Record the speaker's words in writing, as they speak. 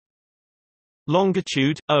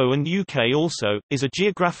Longitude, O and UK also, is a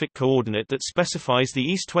geographic coordinate that specifies the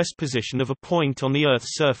east-west position of a point on the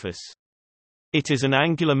Earth's surface. It is an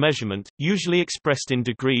angular measurement, usually expressed in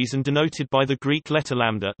degrees and denoted by the Greek letter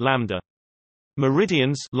lambda.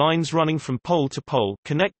 Meridians, lines running from pole to pole,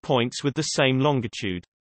 connect points with the same longitude.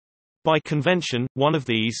 By convention, one of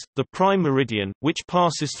these, the prime meridian, which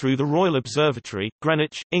passes through the Royal Observatory,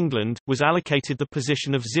 Greenwich, England, was allocated the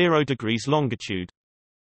position of 0 degrees longitude.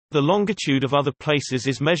 The longitude of other places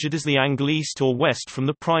is measured as the angle east or west from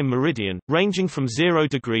the prime meridian, ranging from 0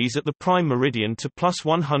 degrees at the prime meridian to plus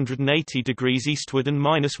 180 degrees eastward and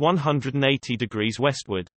minus 180 degrees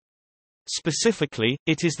westward. Specifically,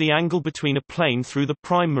 it is the angle between a plane through the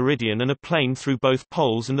prime meridian and a plane through both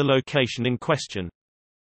poles and the location in question.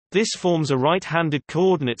 This forms a right-handed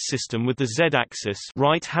coordinate system with the z-axis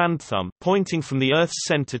right-hand thumb pointing from the Earth's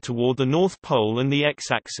center toward the North Pole and the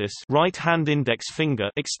x-axis right-hand index finger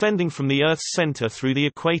extending from the Earth's center through the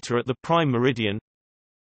equator at the prime meridian.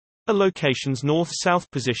 A location's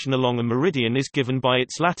north-south position along a meridian is given by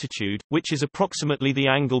its latitude, which is approximately the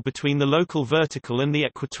angle between the local vertical and the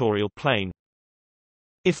equatorial plane.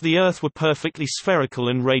 If the Earth were perfectly spherical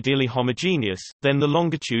and radially homogeneous, then the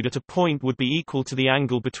longitude at a point would be equal to the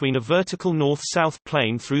angle between a vertical north-south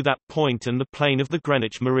plane through that point and the plane of the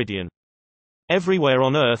Greenwich meridian. Everywhere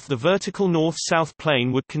on Earth the vertical north-south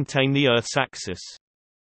plane would contain the Earth's axis.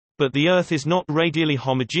 But the Earth is not radially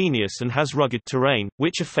homogeneous and has rugged terrain,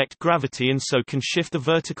 which affect gravity and so can shift the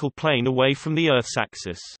vertical plane away from the Earth's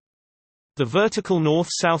axis. The vertical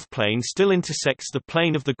north-south plane still intersects the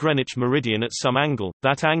plane of the Greenwich meridian at some angle.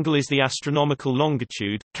 That angle is the astronomical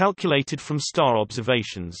longitude, calculated from star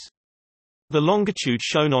observations. The longitude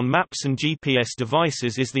shown on maps and GPS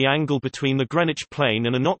devices is the angle between the Greenwich plane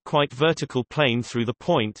and a not-quite vertical plane through the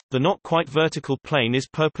point. The not-quite vertical plane is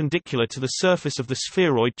perpendicular to the surface of the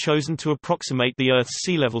spheroid chosen to approximate the Earth's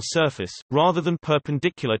sea level surface, rather than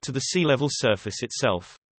perpendicular to the sea level surface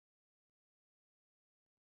itself.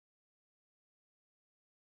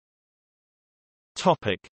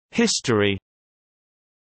 History.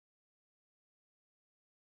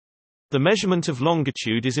 The measurement of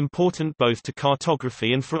longitude is important both to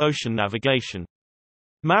cartography and for ocean navigation.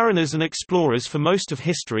 Mariners and explorers for most of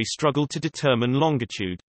history struggled to determine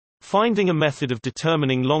longitude. Finding a method of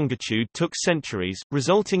determining longitude took centuries,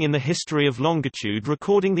 resulting in the history of longitude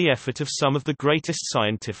recording the effort of some of the greatest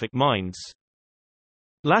scientific minds.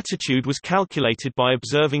 Latitude was calculated by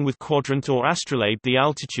observing with quadrant or astrolabe the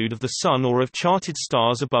altitude of the Sun or of charted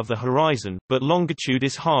stars above the horizon, but longitude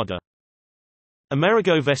is harder.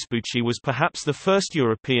 Amerigo Vespucci was perhaps the first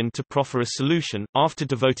European to proffer a solution, after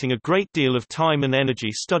devoting a great deal of time and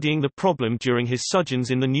energy studying the problem during his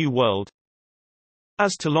sojourns in the New World.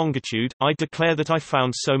 As to longitude, I declare that I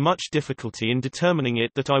found so much difficulty in determining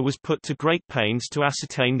it that I was put to great pains to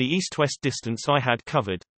ascertain the east-west distance I had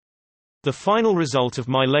covered. The final result of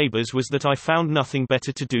my labors was that I found nothing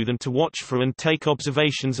better to do than to watch for and take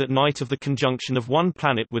observations at night of the conjunction of one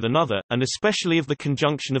planet with another, and especially of the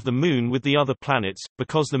conjunction of the Moon with the other planets,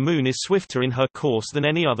 because the Moon is swifter in her course than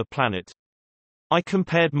any other planet. I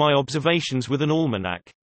compared my observations with an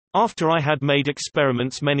almanac. After I had made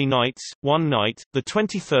experiments many nights, one night, the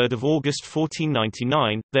 23rd of August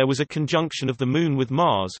 1499, there was a conjunction of the Moon with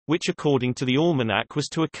Mars, which according to the almanac was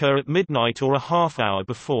to occur at midnight or a half hour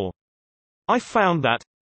before. I found that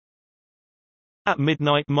at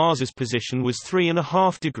midnight Mars's position was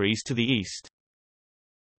 3.5 degrees to the east.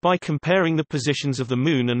 By comparing the positions of the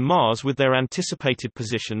Moon and Mars with their anticipated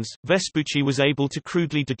positions, Vespucci was able to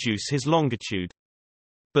crudely deduce his longitude.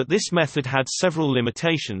 But this method had several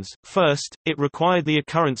limitations. First, it required the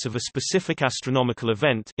occurrence of a specific astronomical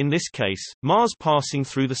event, in this case, Mars passing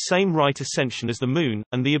through the same right ascension as the Moon,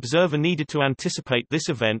 and the observer needed to anticipate this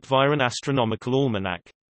event via an astronomical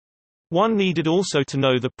almanac. One needed also to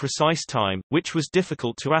know the precise time, which was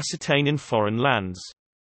difficult to ascertain in foreign lands.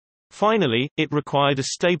 Finally, it required a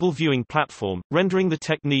stable viewing platform, rendering the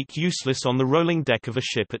technique useless on the rolling deck of a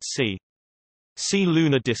ship at sea. See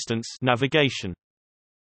lunar distance navigation.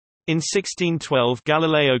 In 1612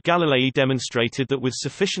 Galileo Galilei demonstrated that with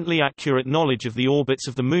sufficiently accurate knowledge of the orbits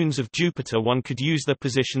of the moons of Jupiter one could use their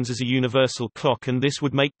positions as a universal clock, and this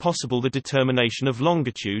would make possible the determination of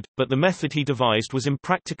longitude, but the method he devised was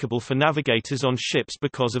impracticable for navigators on ships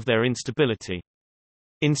because of their instability.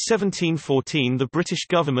 In 1714 the British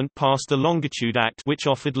government passed the Longitude Act, which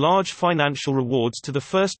offered large financial rewards to the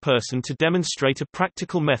first person to demonstrate a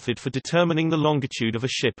practical method for determining the longitude of a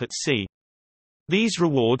ship at sea. These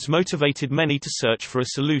rewards motivated many to search for a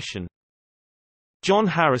solution. John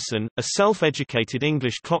Harrison, a self-educated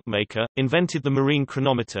English clockmaker, invented the marine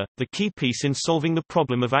chronometer, the key piece in solving the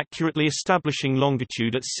problem of accurately establishing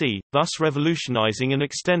longitude at sea, thus revolutionizing and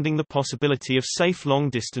extending the possibility of safe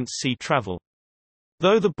long-distance sea travel.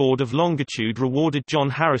 Though the Board of Longitude rewarded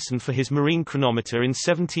John Harrison for his marine chronometer in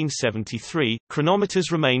 1773,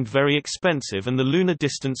 chronometers remained very expensive and the lunar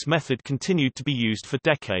distance method continued to be used for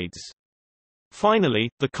decades. Finally,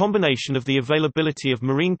 the combination of the availability of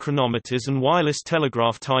marine chronometers and wireless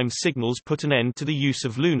telegraph time signals put an end to the use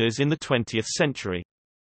of lunars in the 20th century.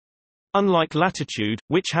 Unlike latitude,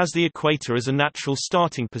 which has the equator as a natural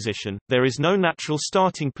starting position, there is no natural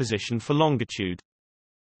starting position for longitude.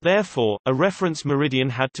 Therefore, a reference meridian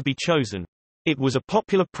had to be chosen. It was a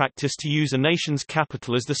popular practice to use a nation's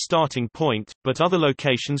capital as the starting point, but other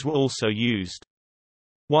locations were also used.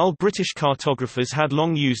 While British cartographers had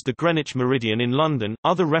long used the Greenwich meridian in London,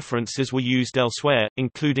 other references were used elsewhere,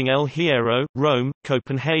 including El Hierro, Rome,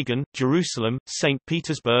 Copenhagen, Jerusalem, St.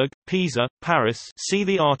 Petersburg, Pisa, Paris, see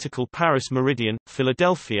the article Paris meridian,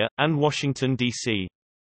 Philadelphia, and Washington, D.C.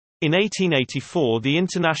 In 1884 the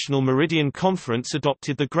International Meridian Conference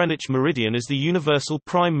adopted the Greenwich meridian as the universal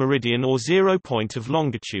prime meridian or zero point of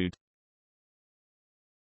longitude.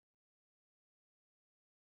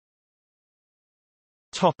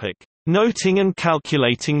 Topic: Noting and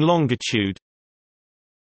calculating longitude.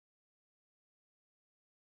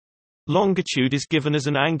 Longitude is given as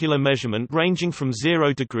an angular measurement ranging from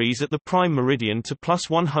 0 degrees at the prime meridian to plus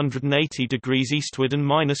 180 degrees eastward and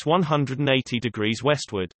minus 180 degrees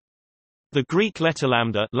westward. The Greek letter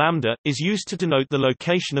lambda is used to denote the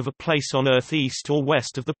location of a place on Earth east or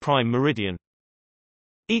west of the prime meridian.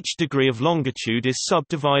 Each degree of longitude is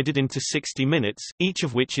subdivided into 60 minutes, each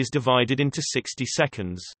of which is divided into 60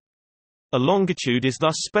 seconds. A longitude is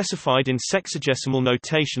thus specified in sexagesimal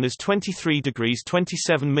notation as 23 degrees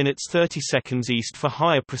 27 minutes 30 seconds east for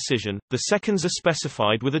higher precision. The seconds are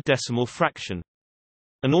specified with a decimal fraction.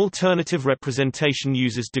 An alternative representation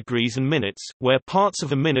uses degrees and minutes, where parts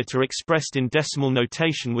of a minute are expressed in decimal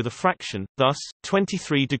notation with a fraction, thus,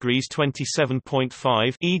 23 degrees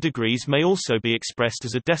 27.5 e degrees may also be expressed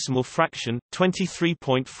as a decimal fraction,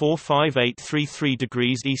 23.45833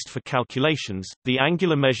 degrees east for calculations. The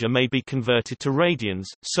angular measure may be converted to radians,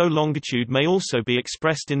 so longitude may also be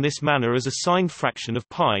expressed in this manner as a signed fraction of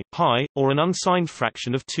pi, or an unsigned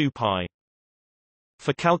fraction of 2 pi.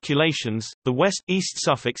 For calculations, the west-east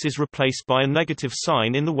suffix is replaced by a negative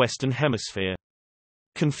sign in the Western Hemisphere.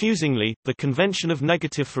 Confusingly, the convention of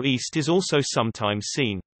negative for east is also sometimes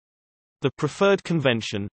seen. The preferred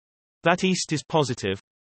convention, that east is positive,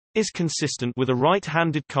 is consistent with a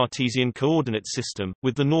right-handed Cartesian coordinate system,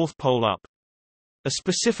 with the North Pole up. A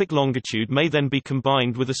specific longitude may then be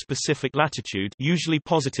combined with a specific latitude, usually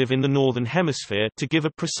positive in the Northern Hemisphere, to give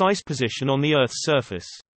a precise position on the Earth's surface.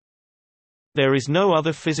 There is no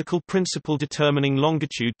other physical principle determining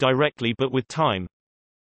longitude directly but with time.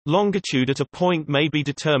 Longitude at a point may be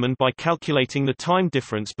determined by calculating the time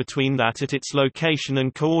difference between that at its location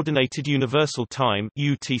and Coordinated Universal Time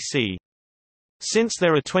 (UTC). Since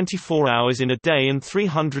there are 24 hours in a day and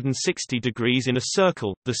 360 degrees in a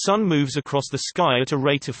circle, the Sun moves across the sky at a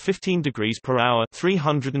rate of 15 degrees per hour,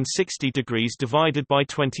 360 degrees divided by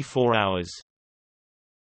 24 hours.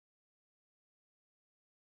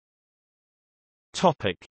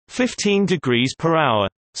 15 degrees per hour.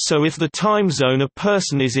 So if the time zone a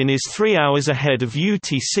person is in is 3 hours ahead of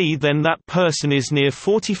UTC, then that person is near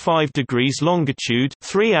 45 degrees longitude,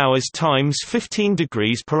 3 hours times 15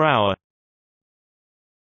 degrees per hour.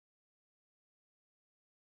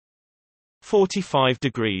 45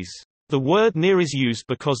 degrees. The word near is used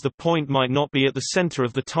because the point might not be at the center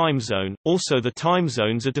of the time zone. Also, the time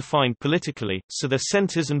zones are defined politically, so their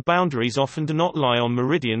centers and boundaries often do not lie on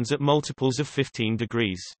meridians at multiples of 15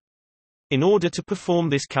 degrees. In order to perform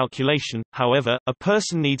this calculation, however, a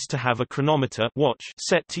person needs to have a chronometer watch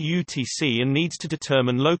set to UTC and needs to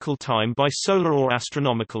determine local time by solar or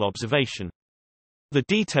astronomical observation. The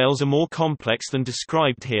details are more complex than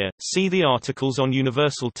described here. See the articles on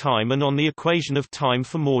universal time and on the equation of time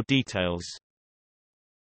for more details.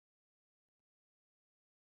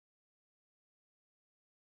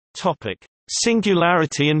 Topic: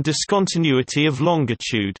 Singularity and discontinuity of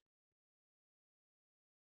longitude.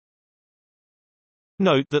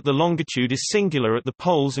 Note that the longitude is singular at the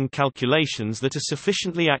poles and calculations that are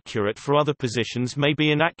sufficiently accurate for other positions may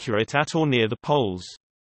be inaccurate at or near the poles.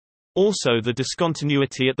 Also, the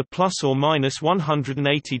discontinuity at the plus or minus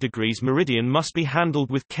 180 degrees meridian must be handled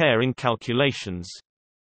with care in calculations.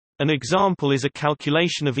 An example is a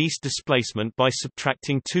calculation of east displacement by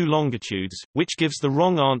subtracting two longitudes, which gives the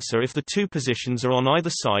wrong answer if the two positions are on either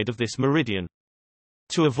side of this meridian.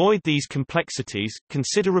 To avoid these complexities,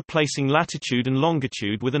 consider replacing latitude and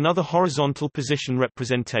longitude with another horizontal position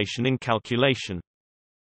representation in calculation.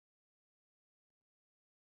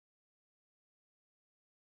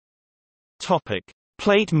 Topic: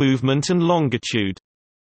 Plate movement and longitude.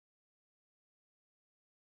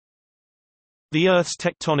 The Earth's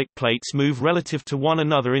tectonic plates move relative to one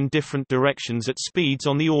another in different directions at speeds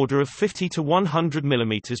on the order of 50 to 100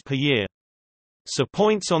 mm per year. So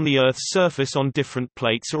points on the Earth's surface on different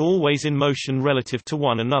plates are always in motion relative to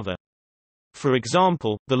one another. For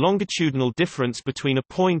example, the longitudinal difference between a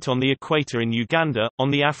point on the equator in Uganda, on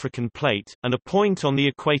the African plate, and a point on the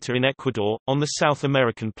equator in Ecuador, on the South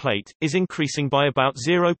American plate, is increasing by about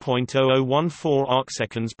 0.0014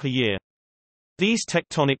 arcseconds per year. These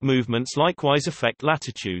tectonic movements likewise affect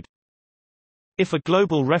latitude. If a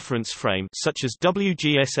global reference frame such as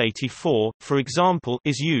WGS-84, for example,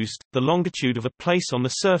 is used, the longitude of a place on the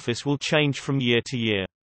surface will change from year to year.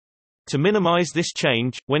 To minimize this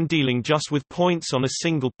change, when dealing just with points on a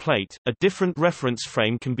single plate, a different reference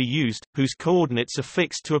frame can be used, whose coordinates are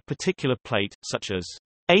fixed to a particular plate, such as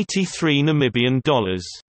 83 Namibian dollars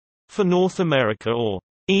for North America or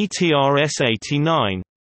ETRS 89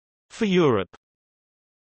 for Europe.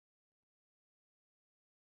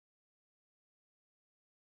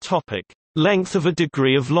 Topic: Length of a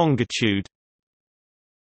degree of longitude.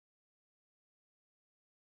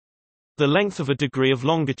 The length of a degree of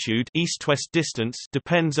longitude, east-west distance,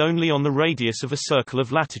 depends only on the radius of a circle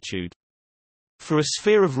of latitude. For a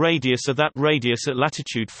sphere of radius A, that radius at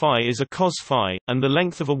latitude phi is a cos phi, and the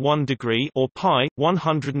length of a 1 degree or pi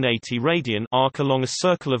 180 radian arc along a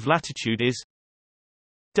circle of latitude is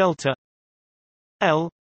delta L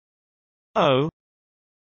O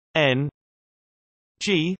N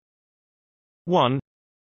G 1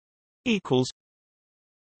 equals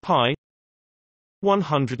pi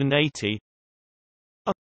 180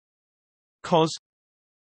 a cos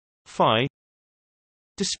phi.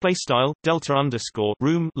 Display style delta underscore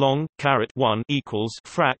room long caret 1 equals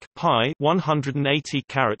frac pi 180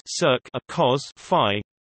 caret circ a cos phi.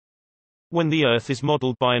 When the Earth is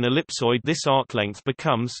modeled by an ellipsoid, this arc length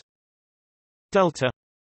becomes delta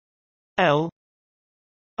L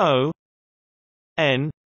O N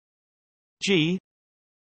G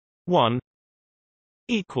 1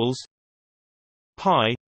 equals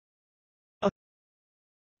pi a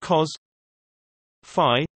cos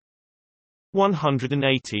phi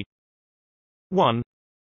 180 1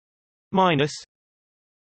 minus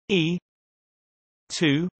e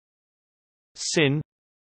 2 sin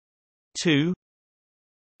 2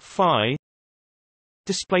 phi.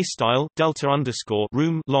 Display style delta underscore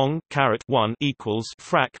room long caret 1 equals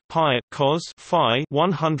frac pi cos phi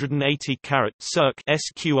 180 caret circ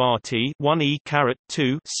sqrt 1 e caret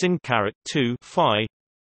 2 sin caret 2 phi,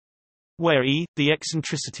 where e, the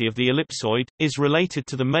eccentricity of the ellipsoid, is related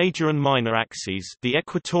to the major and minor axes, the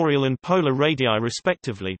equatorial and polar radii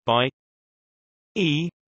respectively, by e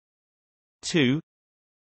 2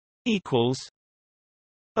 equals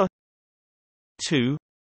a 2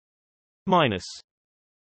 minus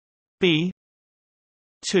b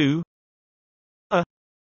 2 a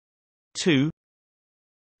 2.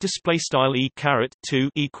 Display style e caret 2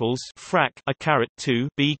 equals frac a caret 2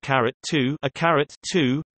 b caret 2 a caret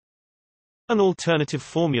 2. An alternative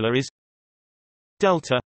formula is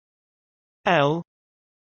delta L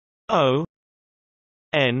O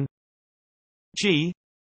N G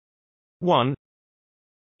 1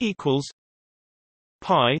 equals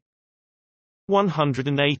pi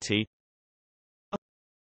 180 a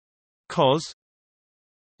cos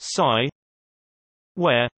psi,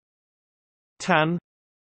 where tan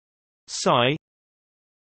psi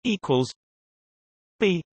equals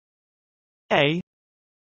b a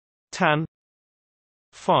tan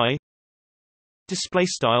phi. Display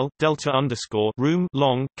style delta underscore room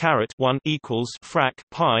long caret 1 equals frac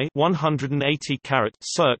pi 180 caret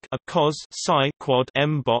circ a cos psi quad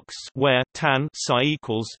m box, where tan psi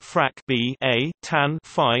equals frac b a tan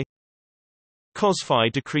phi. Cos phi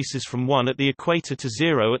decreases from 1 at the equator to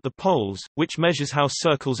 0 at the poles, which measures how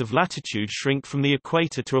circles of latitude shrink from the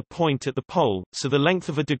equator to a point at the pole, so the length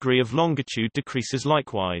of a degree of longitude decreases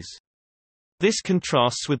likewise. This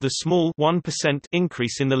contrasts with the small 1%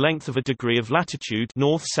 increase in the length of a degree of latitude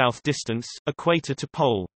north-south distance, equator to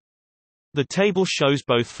pole. The table shows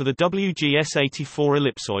both for the WGS-84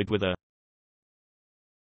 ellipsoid with a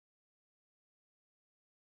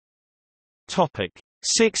topic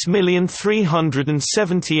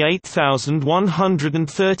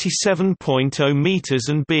 6,378,137.0 meters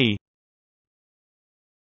and b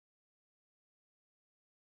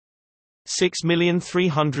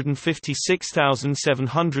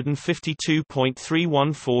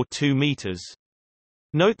 6,356,752.3142 meters.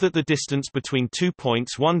 Note that the distance between 2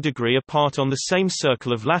 points 1 degree apart on the same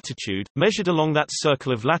circle of latitude, measured along that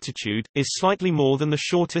circle of latitude, is slightly more than the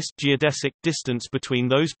shortest geodesic distance between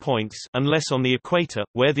those points, unless on the equator,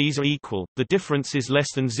 where these are equal, the difference is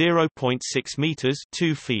less than 0.6 meters,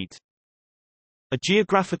 2 feet. A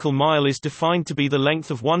geographical mile is defined to be the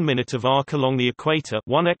length of 1 minute of arc along the equator,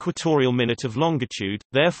 1 equatorial minute of longitude.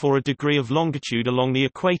 Therefore, a degree of longitude along the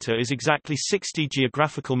equator is exactly 60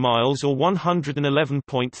 geographical miles or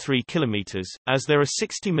 111.3 kilometers, as there are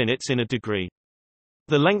 60 minutes in a degree.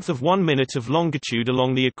 The length of 1 minute of longitude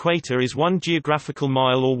along the equator is 1 geographical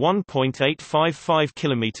mile or 1.855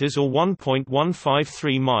 kilometers or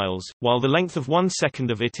 1.153 miles, while the length of 1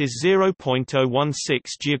 second of it is 0.016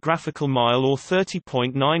 geographical mile or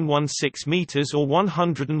 30.916 meters or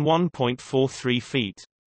 101.43 feet.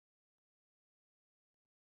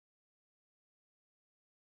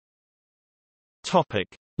 Topic: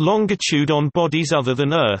 Longitude on bodies other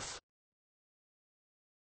than Earth.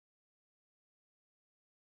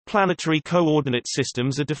 Planetary coordinate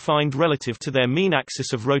systems are defined relative to their mean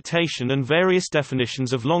axis of rotation and various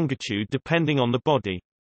definitions of longitude depending on the body.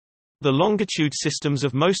 The longitude systems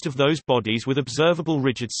of most of those bodies with observable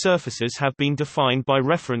rigid surfaces have been defined by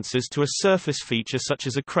references to a surface feature such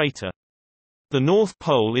as a crater. The North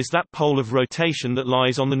Pole is that pole of rotation that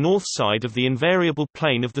lies on the north side of the invariable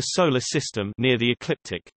plane of the Solar System near the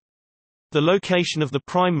ecliptic. The location of the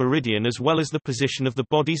prime meridian as well as the position of the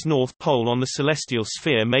body's north pole on the celestial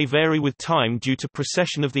sphere may vary with time due to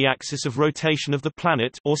precession of the axis of rotation of the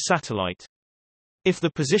planet or satellite. If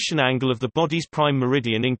the position angle of the body's prime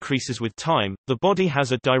meridian increases with time, the body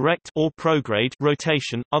has a direct or prograde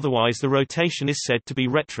rotation, otherwise the rotation is said to be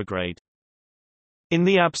retrograde. In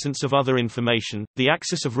the absence of other information, the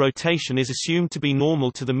axis of rotation is assumed to be normal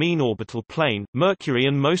to the mean orbital plane. Mercury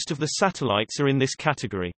and most of the satellites are in this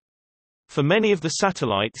category. For many of the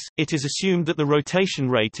satellites, it is assumed that the rotation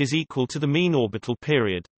rate is equal to the mean orbital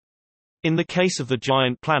period. In the case of the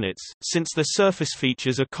giant planets, since their surface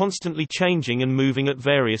features are constantly changing and moving at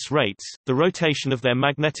various rates, the rotation of their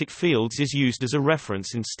magnetic fields is used as a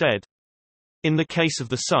reference instead. In the case of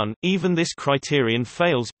the Sun, even this criterion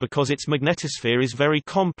fails, because its magnetosphere is very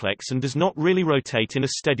complex and does not really rotate in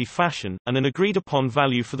a steady fashion, and an agreed-upon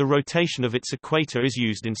value for the rotation of its equator is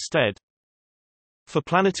used instead. For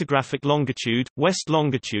planetographic longitude, west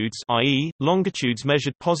longitudes, i.e., longitudes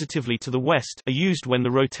measured positively to the west, are used when the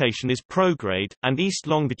rotation is prograde, and east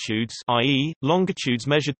longitudes, i.e., longitudes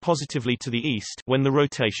measured positively to the east, when the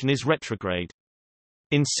rotation is retrograde.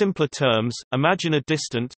 In simpler terms, imagine a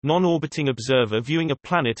distant, non-orbiting observer viewing a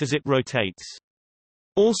planet as it rotates.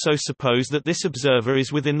 Also suppose that this observer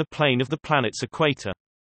is within the plane of the planet's equator.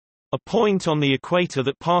 A point on the equator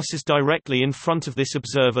that passes directly in front of this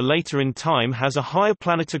observer later in time has a higher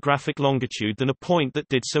planetographic longitude than a point that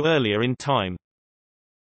did so earlier in time.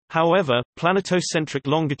 However, planetocentric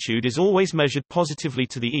longitude is always measured positively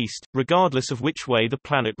to the east, regardless of which way the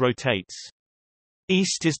planet rotates.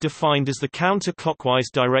 East is defined as the counter-clockwise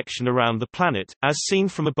direction around the planet, as seen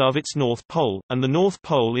from above its north pole, and the north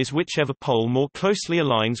pole is whichever pole more closely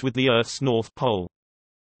aligns with the Earth's north pole.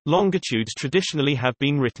 Longitudes traditionally have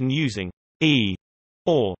been written using E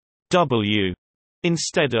or W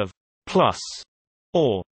instead of plus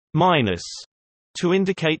or minus to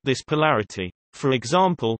indicate this polarity. For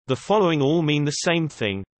example, the following all mean the same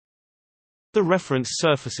thing. The reference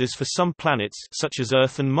surfaces for some planets, such as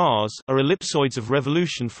Earth and Mars, are ellipsoids of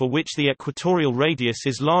revolution for which the equatorial radius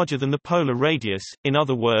is larger than the polar radius, in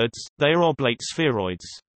other words, they are oblate spheroids.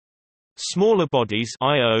 Smaller bodies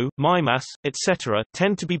Io, Mimas, etc.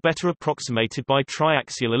 tend to be better approximated by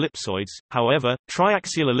triaxial ellipsoids. However,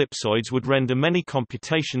 triaxial ellipsoids would render many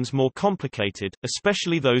computations more complicated,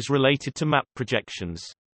 especially those related to map projections.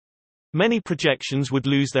 Many projections would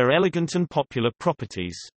lose their elegant and popular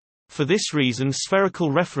properties. For this reason,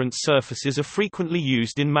 spherical reference surfaces are frequently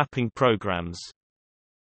used in mapping programs.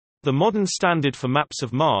 The modern standard for maps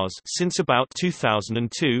of Mars since about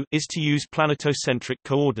 2002 is to use planetocentric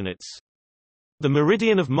coordinates. The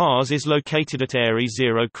meridian of Mars is located at Area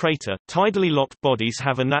 0 crater. Tidally locked bodies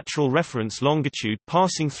have a natural reference longitude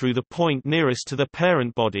passing through the point nearest to the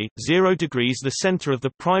parent body, 0 degrees the center of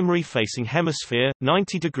the primary facing hemisphere,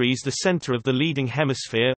 90 degrees the center of the leading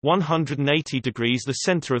hemisphere, 180 degrees the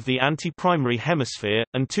center of the anti-primary hemisphere,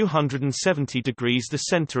 and 270 degrees the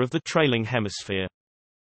center of the trailing hemisphere.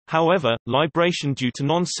 However, libration due to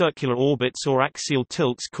non-circular orbits or axial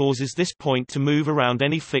tilts causes this point to move around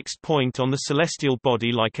any fixed point on the celestial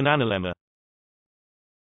body like an analemma.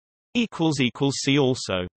 See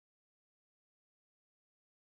also